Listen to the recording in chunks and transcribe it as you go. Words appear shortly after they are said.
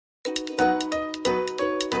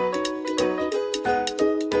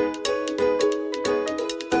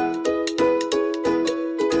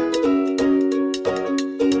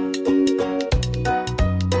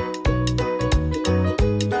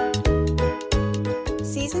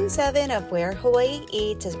Season 7 of Where Hawaii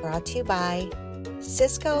Eats is brought to you by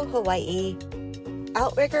Cisco Hawaii,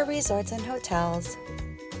 Outrigger Resorts and Hotels,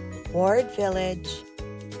 Ward Village,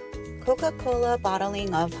 Coca-Cola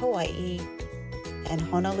Bottling of Hawaii, and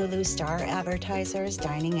Honolulu Star Advertisers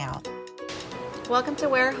Dining Out. Welcome to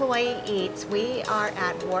Where Hawaii Eats. We are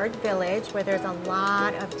at Ward Village, where there's a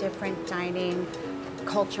lot of different dining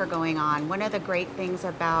culture going on. One of the great things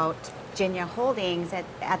about JINYA Holdings,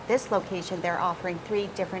 at this location, they're offering 3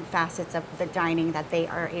 different facets of the dining that they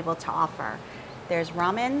are able to offer. There's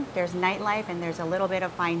ramen, there's nightlife, and there's a little bit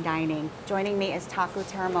of fine dining. Joining me is Taku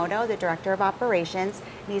Teramoto, the Director of Operations,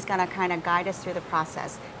 and he's gonna kind of guide us through the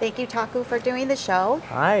process. Thank you, Taku, for doing the show.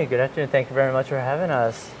 Hi, good afternoon. Thank you very much for having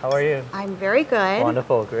us. How are you? I'm very good.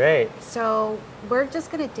 Wonderful, great. So we're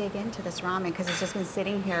just gonna dig into this ramen because it's just been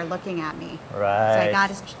sitting here looking at me. Right.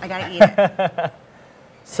 So I gotta eat it.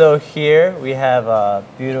 So here we have a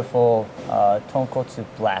beautiful tonkotsu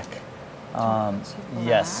black.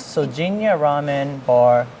 Yes, so JINYA Ramen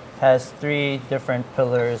Bar has 3 different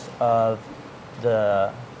pillars of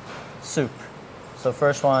the soup. So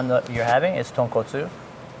first one that you're having is tonkotsu,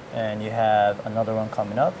 and you have another one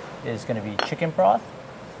coming up is going to be chicken broth.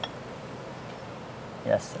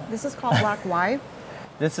 Yes. This is called black why?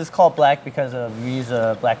 This is called black because we use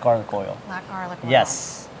black garlic oil. Black garlic oil.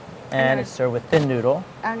 Yes, and it's served with thin noodle.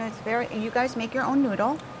 And you guys make your own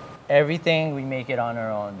noodle? Everything, we make it on our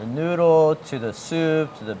own. The noodle, to the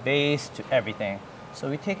soup, to the base, to everything. So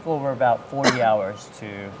we take over about 40 hours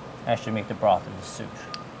to actually make the broth of the soup.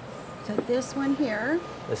 So this one here.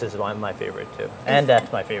 This is one of my favorite too. And that's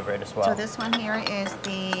my favorite as well. So this one here is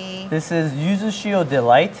the... This is Yuzushio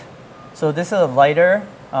Delight. So this is a lighter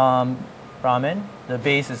ramen. The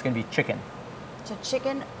base is going to be chicken. So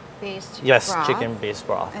chicken-based broth. Yes, chicken-based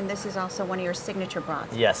broth. And this is also one of your signature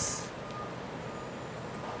broths. Yes.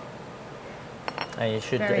 And you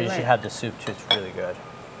should have the soup too. It's really good.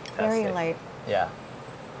 Very light. Yeah.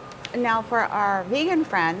 Now for our vegan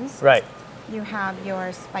friends, right. You have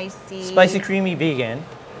your spicy creamy vegan,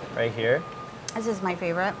 right here. This is my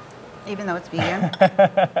favorite, even though it's vegan.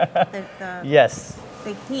 Yes.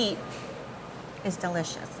 The heat is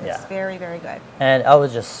delicious. It's very, very good. And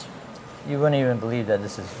you wouldn't even believe that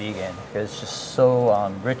this is vegan because it's just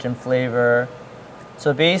so rich in flavor.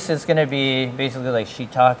 So base is going to be basically like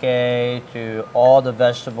shiitake to all the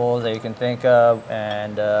vegetables that you can think of,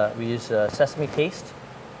 and we use sesame paste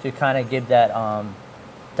to kind of give that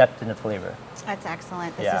depth in the flavor. That's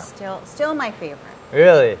excellent. This is still my favorite.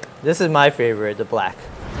 Really? This is my favorite, the black.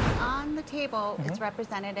 On the table, it's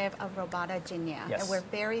representative of Robata JINYA. Yes. And we're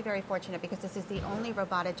very, very fortunate because this is the only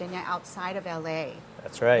Robata JINYA outside of LA.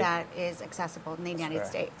 That's right. That is accessible in the United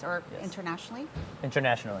States or internationally.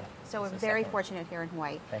 Internationally. So we're very fortunate here in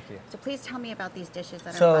Hawaii. Thank you. So please tell me about these dishes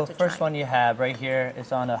that I'm So about to try. first one you have right here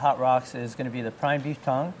is on the hot rocks is going to be the prime beef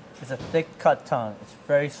tongue. It's a thick cut tongue. It's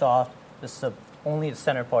very soft. This is only the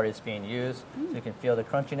center part is being used. So you can feel the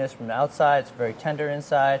crunchiness from the outside. It's very tender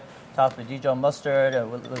inside. Topped with Dijon mustard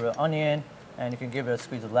and with a little bit of onion. And you can give it a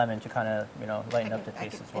squeeze of lemon to kind of, lighten up the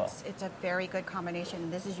taste as well. It's a very good combination.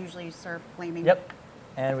 This is usually served flaming. Yep.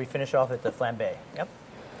 And we finish off with the flambe. Yep.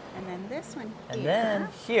 And then this one here. And then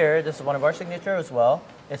here, this is one of our signature as well.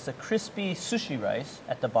 It's a crispy sushi rice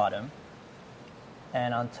at the bottom.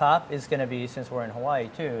 And on top is going to be, since we're in Hawaii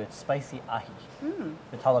too, it's spicy ahi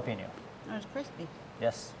with jalapeno. Oh, it's crispy.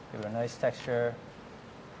 Yes, give it a nice texture.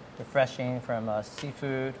 Refreshing from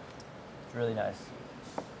seafood. It's really nice.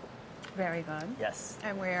 Very good. Yes.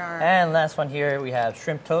 And last one here, we have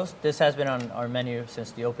shrimp toast. This has been on our menu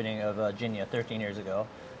since the opening of JINYA 13 years ago.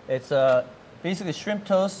 It's basically shrimp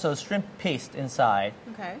toast, so shrimp paste inside.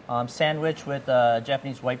 Okay. Sandwich with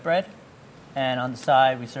Japanese white bread. And on the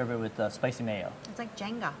side, we serve it with spicy mayo. It's like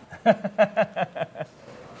Jenga.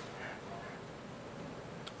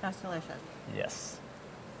 That's delicious. Yes.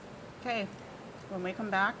 Okay, when we come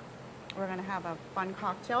back, we're going to have a fun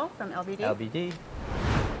cocktail from LBD. LBD.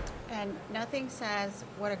 And nothing says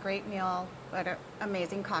what a great meal, what an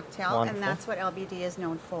amazing cocktail. Wonderful. And that's what LBD is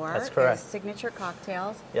known for. That's correct. Is signature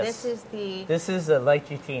cocktails. Yes. This is the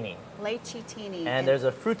lychee teeny. Lychee teeny. And there's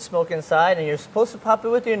a fruit smoke inside, and you're supposed to pop it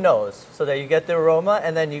with your nose so that you get the aroma,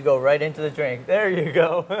 and then you go right into the drink. There you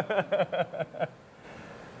go.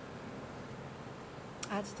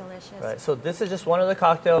 That's delicious. Right, so this is just one of the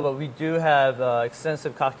cocktails, but we do have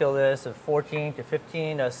extensive cocktail list of 14 to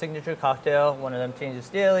 15 signature cocktail. One of them changes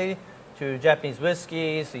daily, to Japanese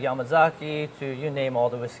whiskeys, to Yamazaki, to you name all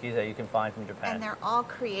the whiskeys that you can find from Japan. And they're all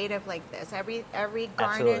creative like this. Every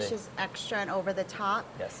garnish is extra and over the top.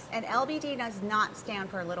 Yes. And LBD does not stand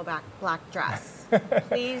for a little black dress.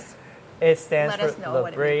 Please It stands Let us for know La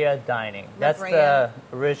what it Brea Dining. That's the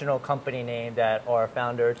original company name that our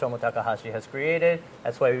founder, Tomo Takahashi, has created.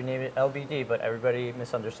 That's why we named it LBD, but everybody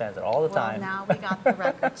misunderstands it all the time. Well, now we got the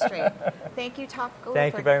record straight. Thank you, Taco,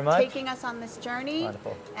 Thank for you very much. taking us on this journey.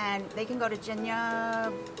 Wonderful. And they can go to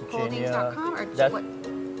JINYAholdings.com or what?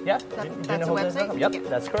 Yeah, That's a website? Yep, Yeah.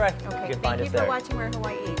 that's correct. Okay, You can find thank you us for there. watching Where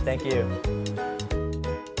Hawaii Eats. Thank you.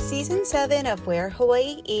 Season 7 of Where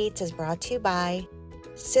Hawaii Eats is brought to you by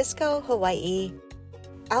Cisco Hawaii,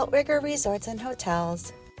 Outrigger Resorts and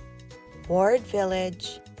Hotels, Ward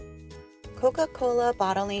Village, Coca-Cola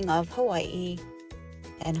Bottling of Hawaii,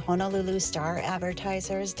 and Honolulu Star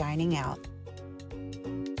Advertisers Dining Out.